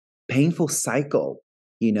painful cycle,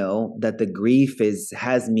 that the grief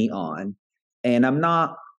has me on. And I'm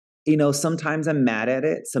not, sometimes I'm mad at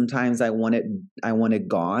it. Sometimes I want it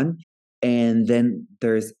gone. And then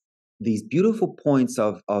there's these beautiful points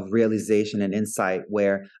of realization and insight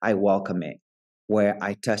where I welcome it, where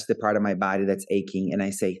I touch the part of my body that's aching and I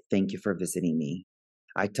say, thank you for visiting me.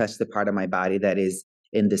 I touch the part of my body that is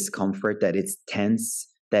in discomfort, that is tense,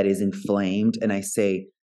 that is inflamed, and I say,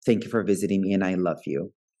 thank you for visiting me and I love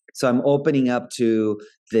you. So I'm opening up to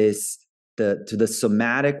the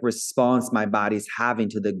somatic response my body's having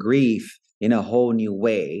to the grief in a whole new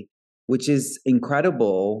way, which is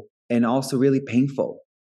incredible and also really painful.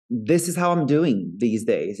 This is how I'm doing these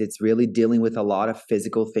days. It's really dealing with a lot of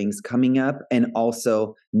physical things coming up and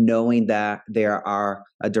also knowing that there are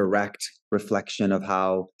a direct reflection of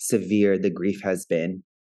how severe the grief has been.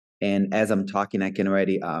 And as I'm talking, I can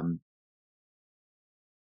already I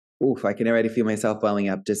can already feel myself welling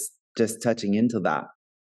up just touching into that.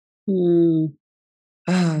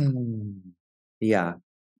 Yeah.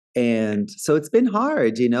 And so it's been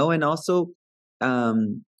hard, and also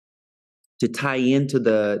to tie into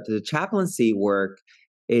the chaplaincy work,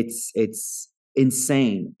 it's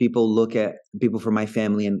insane. People from my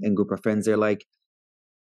family and group of friends, they're like,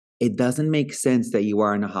 it doesn't make sense that you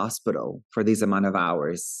are in a hospital for this amount of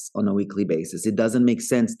hours on a weekly basis. It doesn't make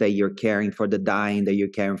sense that you're caring for the dying, that you're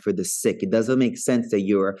caring for the sick. It doesn't make sense that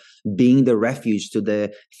you're being the refuge to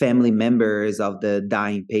the family members of the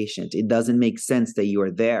dying patient. It doesn't make sense that you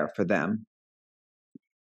are there for them.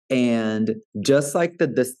 And just like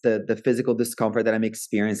the physical discomfort that I'm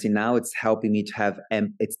experiencing now, it's helping me to have,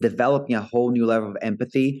 it's developing a whole new level of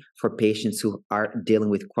empathy for patients who are dealing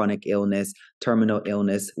with chronic illness, terminal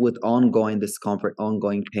illness, with ongoing discomfort,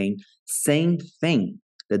 ongoing pain. Same thing.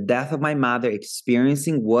 The death of my mother,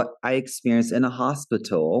 experiencing what I experienced in a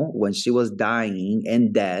hospital when she was dying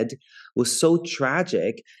and dead, was so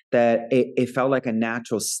tragic that it felt like a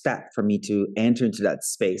natural step for me to enter into that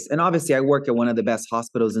space. And obviously, I work at one of the best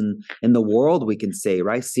hospitals in the world, we can say,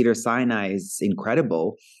 right? Cedars-Sinai is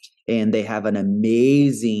incredible. And they have an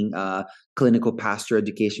amazing clinical pastoral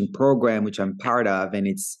education program, which I'm part of. And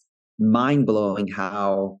it's mind-blowing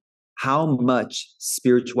how much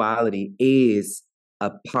spirituality is a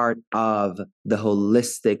part of the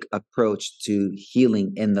holistic approach to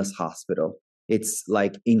healing in this hospital. It's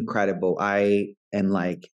like incredible. I am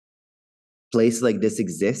like, places like this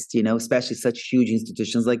exist, especially such huge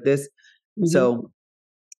institutions like this. Mm-hmm. So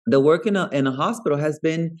the work in a hospital has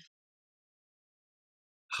been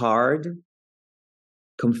hard,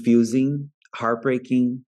 confusing,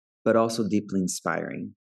 heartbreaking, but also deeply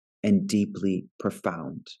inspiring and deeply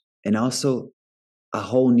profound. And also a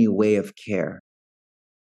whole new way of care.